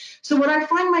Indonesia. So what I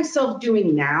find myself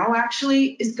doing now actually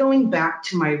is going back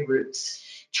to my roots,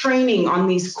 training on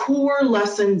these core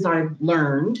lessons I've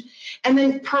learned, and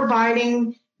then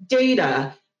providing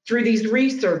data through these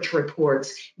research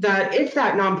reports that if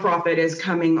that nonprofit is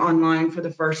coming online for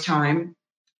the first time,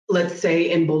 let's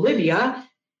say in Bolivia,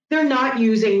 they're not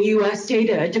using US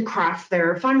data to craft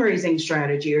their fundraising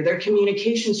strategy or their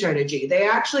communication strategy. They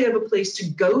actually have a place to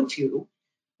go to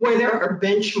where there are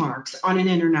benchmarks on an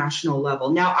international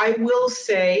level. Now, I will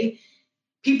say,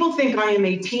 people think I am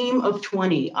a team of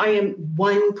 20. I am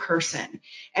one person.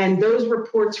 And those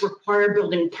reports require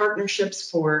building partnerships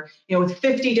for, with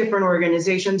 50 different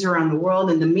organizations around the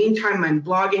world. In the meantime, I'm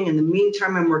blogging. In the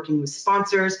meantime, I'm working with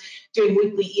sponsors, doing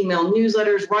weekly email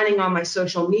newsletters, running on my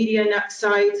social media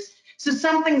sites. So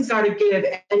something's got to give.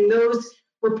 And those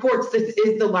reports, this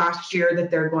is the last year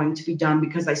that they're going to be done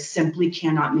because I simply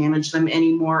cannot manage them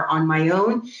anymore on my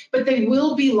own. But they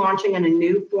will be launching in a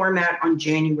new format on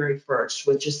January 1st,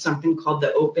 which is something called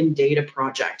the Open Data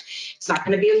Project. It's not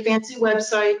going to be a fancy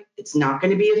website. It's not going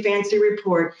to be a fancy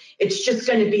report. It's just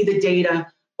going to be the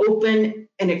data open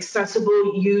and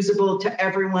accessible, usable to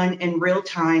everyone in real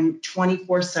time,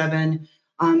 24/7.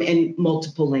 In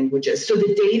multiple languages. So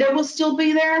the data will still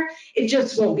be there. It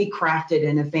just won't be crafted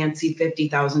in a fancy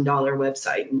 $50,000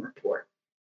 website and report.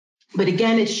 But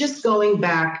again, it's just going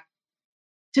back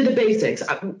to the basics.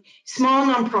 Small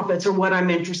nonprofits are what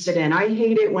I'm interested in. I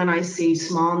hate it when I see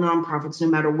small nonprofits, no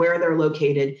matter where they're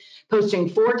located, posting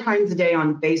 4 times a day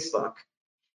on Facebook,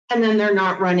 and then they're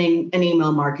not running an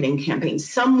email marketing campaign.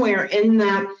 Somewhere in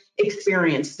that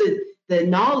experience, the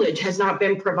knowledge has not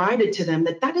been provided to them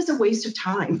that is a waste of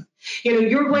time.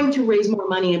 You're going to raise more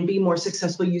money and be more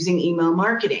successful using email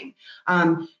marketing.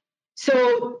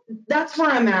 So that's where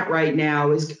I'm at right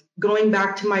now, is going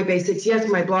back to my basics. Yes,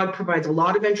 my blog provides a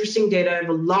lot of interesting data. I have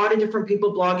a lot of different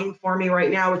people blogging for me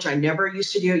right now, which I never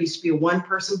used to do. It used to be a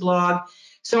one-person blog.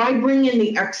 So I bring in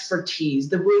the expertise,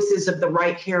 the voices of the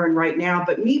right here and right now.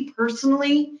 But me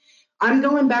personally, I'm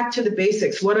going back to the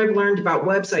basics, what I've learned about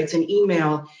websites and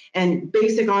email and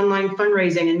basic online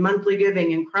fundraising and monthly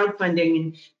giving and crowdfunding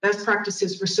and best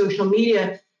practices for social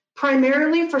media,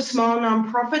 primarily for small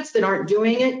nonprofits that aren't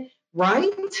doing it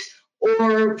right,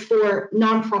 or for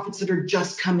nonprofits that are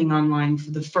just coming online for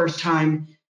the first time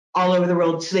all over the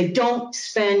world. So they don't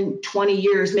spend 20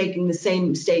 years making the same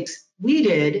mistakes we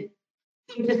did.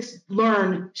 They just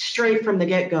learn straight from the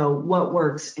get-go what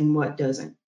works and what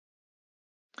doesn't.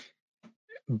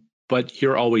 But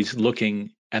you're always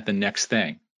looking at the next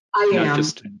thing. I am. Not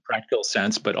just in a practical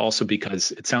sense, but also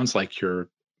because it sounds like you're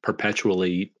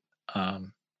perpetually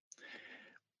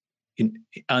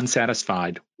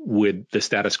unsatisfied with the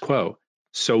status quo.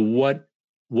 So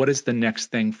what is the next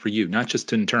thing for you? Not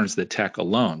just in terms of the tech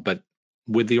alone, but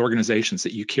with the organizations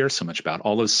that you care so much about,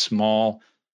 all those small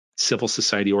civil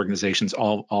society organizations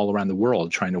all around the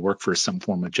world trying to work for some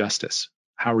form of justice.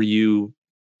 How are you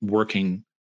working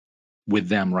with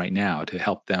them right now to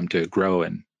help them to grow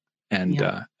and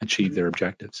achieve their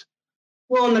objectives?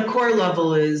 Well, and the core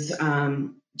level is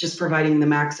just providing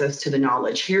them access to the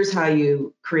knowledge. Here's how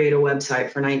you create a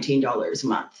website for $19 a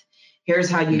month. Here's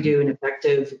how you do an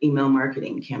effective email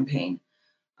marketing campaign.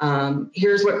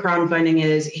 Here's what crowdfunding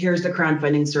is. Here's the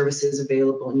crowdfunding services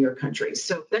available in your country.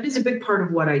 So that is a big part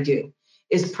of what I do,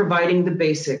 is providing the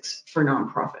basics for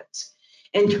nonprofits.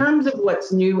 In terms of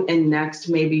what's new and next,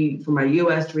 maybe for my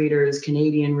US readers,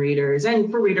 Canadian readers, and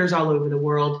for readers all over the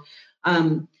world,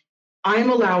 I'm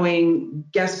allowing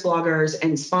guest bloggers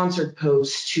and sponsored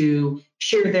posts to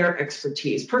share their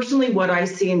expertise. Personally, what I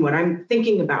see and what I'm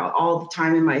thinking about all the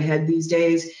time in my head these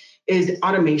days is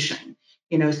automation.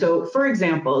 So for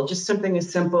example, just something as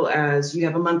simple as you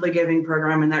have a monthly giving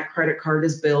program and that credit card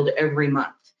is billed every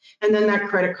month, and then that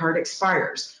credit card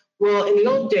expires. Well, in the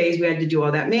old days, we had to do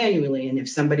all that manually. And if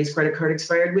somebody's credit card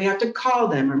expired, we have to call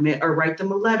them or write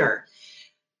them a letter.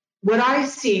 What I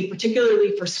see,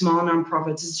 particularly for small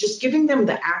nonprofits, is just giving them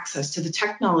the access to the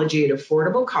technology at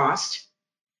affordable cost,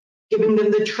 giving them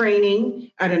the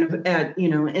training in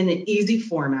an easy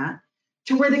format,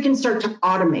 to where they can start to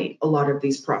automate a lot of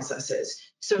these processes.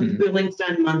 So the billing's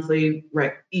done monthly,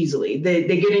 right, easily.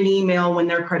 They get an email when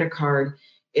their credit card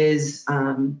is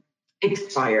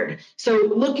expired.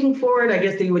 So looking forward, I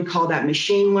guess they would call that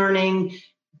machine learning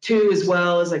too, as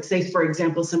well as, like, say, for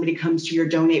example, somebody comes to your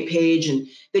donate page and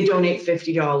they donate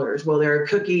 $50. Well, there are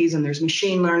cookies and there's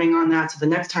machine learning on that. So the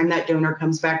next time that donor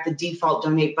comes back, the default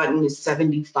donate button is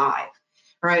 $75.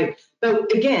 right?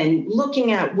 But again,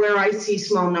 looking at where I see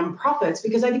small nonprofits,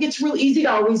 because I think it's real easy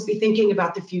to always be thinking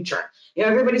about the future.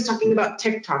 Everybody's talking about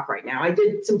TikTok right now. I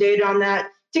did some data on that.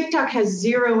 TikTok has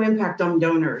zero impact on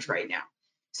donors right now.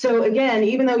 So again,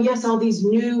 even though, yes, all these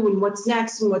new and what's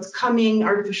next and what's coming,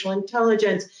 artificial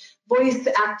intelligence, voice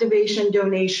activation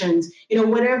donations,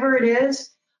 whatever it is,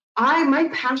 my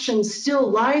passion still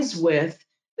lies with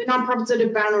the nonprofits that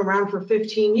have been around for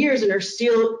 15 years and are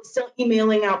still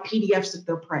emailing out PDFs of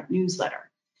their print newsletter.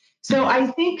 So I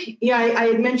think, I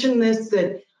had mentioned this,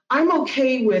 that I'm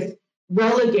okay with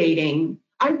relegating.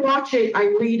 I watch it,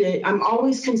 I read it, I'm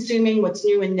always consuming what's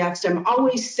new and next, I'm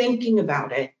always thinking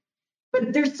about it.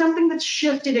 But there's something that's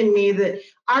shifted in me that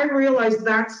I realize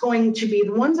that's going to be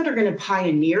the ones that are going to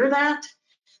pioneer that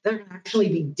are going to actually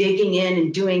be digging in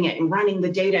and doing it and running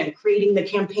the data and creating the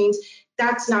campaigns.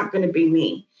 That's not going to be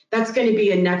me. That's going to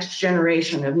be a next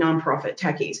generation of nonprofit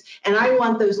techies. And I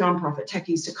want those nonprofit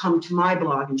techies to come to my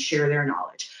blog and share their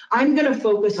knowledge. I'm going to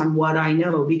focus on what I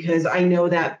know, because I know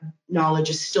that knowledge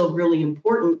is still really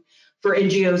important for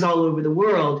NGOs all over the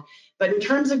world. But in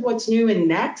terms of what's new and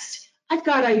next, I've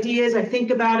got ideas, I think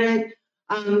about it,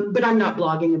 but I'm not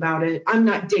blogging about it. I'm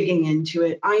not digging into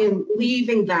it. I am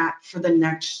leaving that for the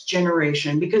next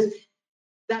generation, because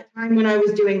that time when I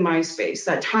was doing MySpace,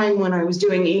 that time when I was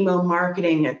doing email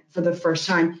marketing for the first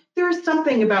time, there was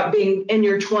something about being in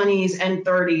your 20s and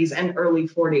 30s and early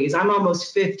 40s. I'm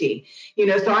almost 50,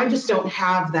 so I just don't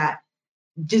have that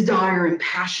desire and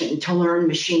passion to learn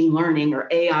machine learning or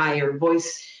AI or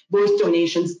voice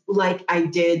donations like I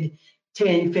did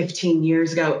 10, 15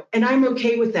 years ago. And I'm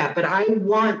okay with that. But I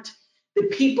want the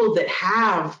people that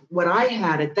have what I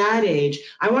had at that age,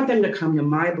 I want them to come to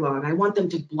my blog. I want them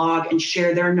to blog and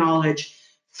share their knowledge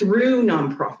through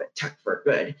Nonprofit Tech for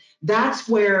Good. That's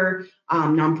where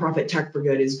Nonprofit Tech for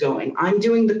Good is going. I'm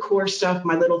doing the core stuff,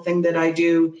 my little thing that I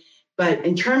do. But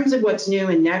in terms of what's new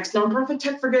and next, Nonprofit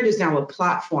Tech for Good is now a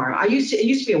platform. It used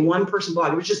to be a one-person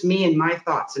blog. It was just me and my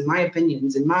thoughts and my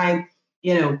opinions and my,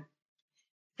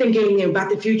 thinking about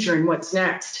the future and what's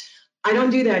next. I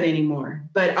don't do that anymore,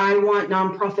 but I want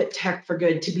Nonprofit Tech for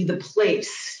Good to be the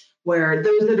place where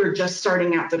those that are just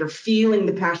starting out, that are feeling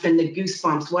the passion, the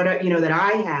goosebumps, that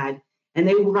I had, and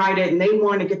they write it and they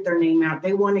want to get their name out,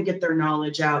 they want to get their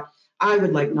knowledge out. I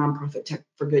would like Nonprofit Tech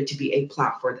for Good to be a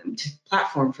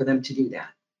platform for them to do that.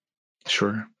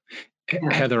 Sure.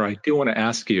 Yeah. Heather, I do want to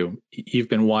ask you, you've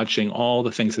been watching all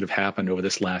the things that have happened over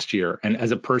this last year. And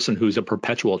as a person who's a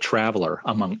perpetual traveler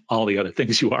among all the other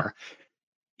things you are,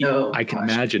 I can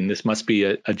imagine this must be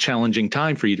a challenging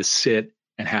time for you to sit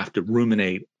and have to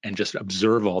ruminate and just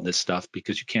observe all this stuff,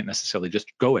 because you can't necessarily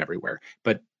just go everywhere.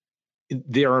 But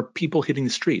there are people hitting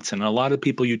the streets, and a lot of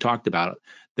people you talked about,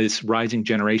 this rising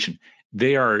generation,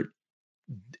 they are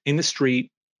in the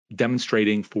street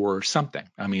demonstrating for something.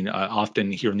 I mean,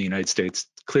 often here in the United States,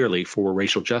 clearly for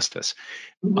racial justice.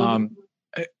 Mm-hmm.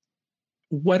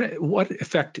 What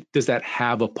effect does that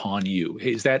have upon you?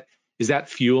 Is that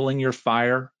fueling your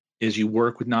fire as you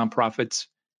work with nonprofits?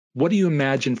 What do you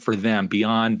imagine for them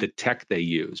beyond the tech they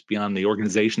use, beyond the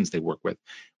organizations they work with?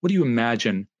 What do you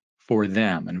imagine for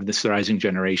them and this rising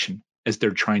generation as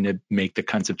they're trying to make the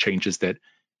kinds of changes that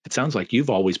it sounds like you've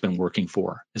always been working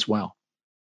for as well?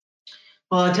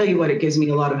 Well, I'll tell you what, it gives me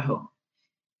a lot of hope.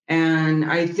 And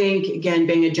I think, again,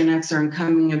 being a Gen Xer and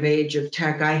coming of age of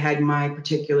tech, I had my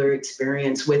particular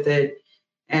experience with it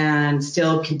and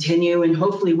still continue, and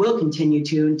hopefully will continue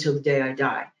to until the day I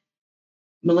die.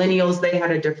 Millennials, they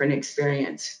had a different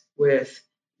experience with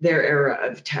their era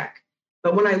of tech.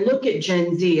 But when I look at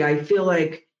Gen Z, I feel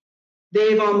like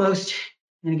they've almost,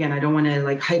 and again, I don't want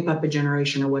to hype up a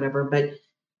generation or whatever, but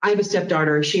I have a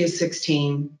stepdaughter, she is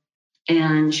 16.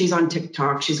 And she's on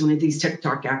TikTok. She's one of these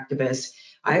TikTok activists.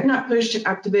 I have not pushed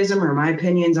activism or my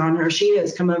opinions on her. She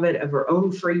has come of it of her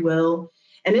own free will.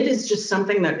 And it is just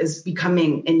something that is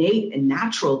becoming innate and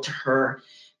natural to her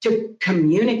to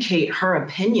communicate her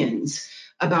opinions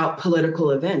about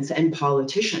political events and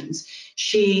politicians.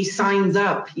 She signs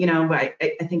up, I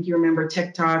think you remember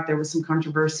TikTok. There was some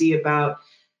controversy about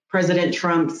President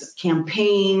Trump's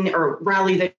campaign or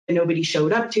rally that nobody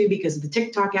showed up to because of the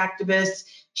TikTok activists.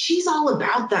 She's all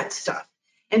about that stuff.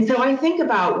 And so I think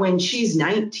about when she's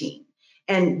 19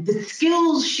 and the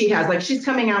skills she has, she's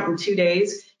coming out in 2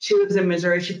 days. She lives in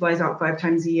Missouri. She flies out 5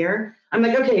 times a year. I'm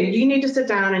like, okay, you need to sit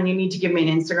down and you need to give me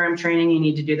an Instagram training. You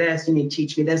need to do this. You need to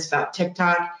teach me this about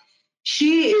TikTok.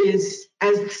 She is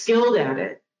as skilled at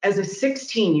it as a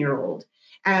 16-year-old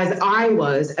as I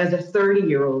was as a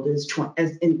 30-year-old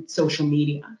as in social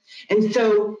media. And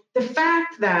so the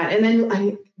fact that, and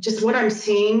then just what I'm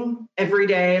seeing every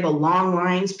day, the long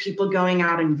lines, people going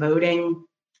out and voting,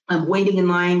 waiting in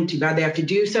line. Too bad they have to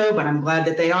do so, but I'm glad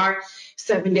that they are.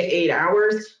 7 to 8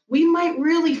 hours. We might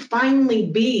really finally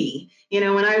be,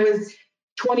 when I was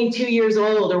 22 years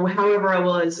old or however I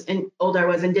was and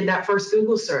did that first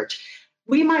Google search,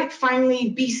 we might finally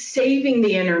be saving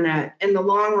the internet in the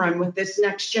long run with this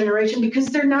next generation because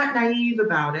they're not naive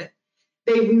about it.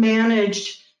 They've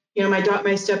managed,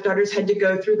 my stepdaughters had to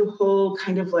go through the whole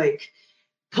kind of like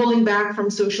pulling back from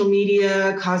social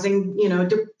media, causing,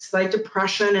 slight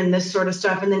depression and this sort of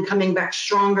stuff, and then coming back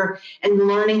stronger and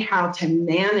learning how to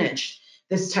manage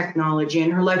this technology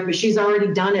in her life. But she's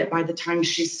already done it by the time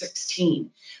she's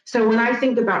 16. So when I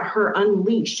think about her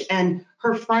unleashed and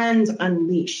her friends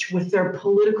unleashed with their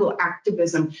political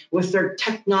activism, with their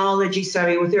technology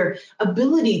savvy, with their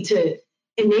ability to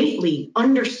innately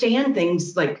understand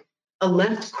things like a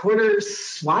left quarter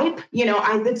swipe,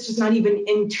 that's just not even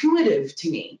intuitive to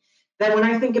me. That when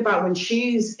I think about when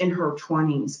she's in her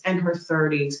 20s and her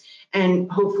 30s,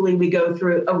 and hopefully we go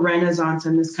through a renaissance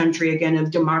in this country again of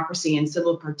democracy and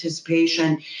civil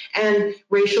participation and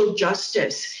racial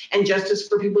justice and justice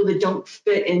for people that don't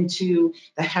fit into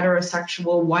the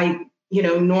heterosexual white,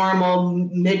 normal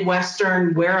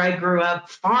Midwestern, where I grew up,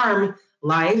 farm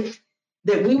life,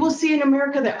 that we will see in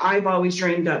America that I've always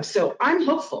dreamed of. So I'm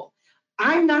hopeful.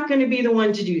 I'm not going to be the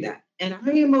one to do that. And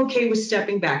I am okay with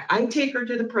stepping back. I take her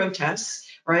to the protests,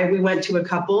 right? We went to a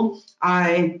couple.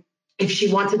 If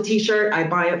she wants a t-shirt, I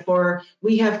buy it for her.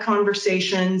 We have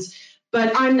conversations,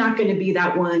 but I'm not going to be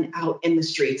that one out in the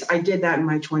streets. I did that in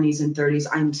my 20s and 30s.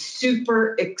 I'm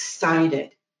super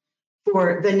excited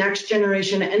for the next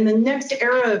generation and the next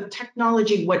era of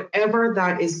technology, whatever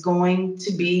that is going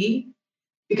to be,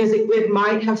 because it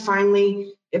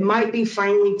might be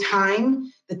finally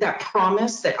time that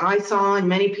promise that I saw and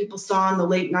many people saw in the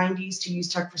late 90s to use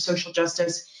tech for social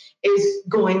justice is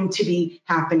going to be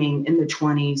happening in the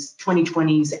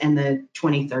 2020s and the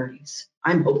 2030s.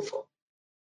 I'm hopeful.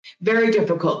 Very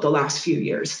difficult the last few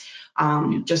years,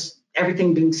 just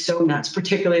everything being so nuts,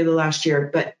 particularly the last year,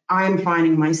 but I'm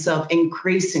finding myself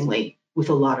increasingly with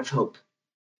a lot of hope.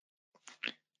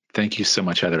 Thank you so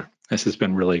much, Heather. This has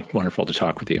been really wonderful to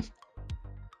talk with you.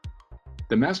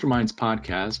 The Masterminds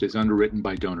podcast is underwritten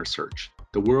by DonorSearch,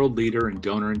 the world leader in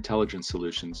donor intelligence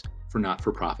solutions for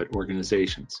not-for-profit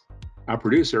organizations. Our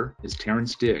producer is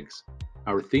Terrence Diggs.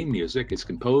 Our theme music is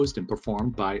composed and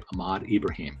performed by Ahmad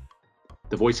Ibrahim.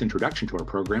 The voice introduction to our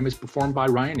program is performed by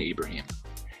Ryan Ibrahim.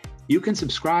 You can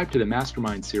subscribe to the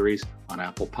Mastermind series on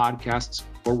Apple Podcasts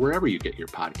or wherever you get your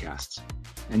podcasts.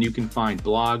 And you can find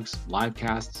blogs, live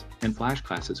casts, and flash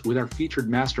classes with our featured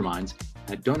masterminds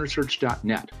at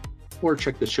donorsearch.net, or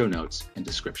check the show notes and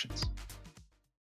descriptions.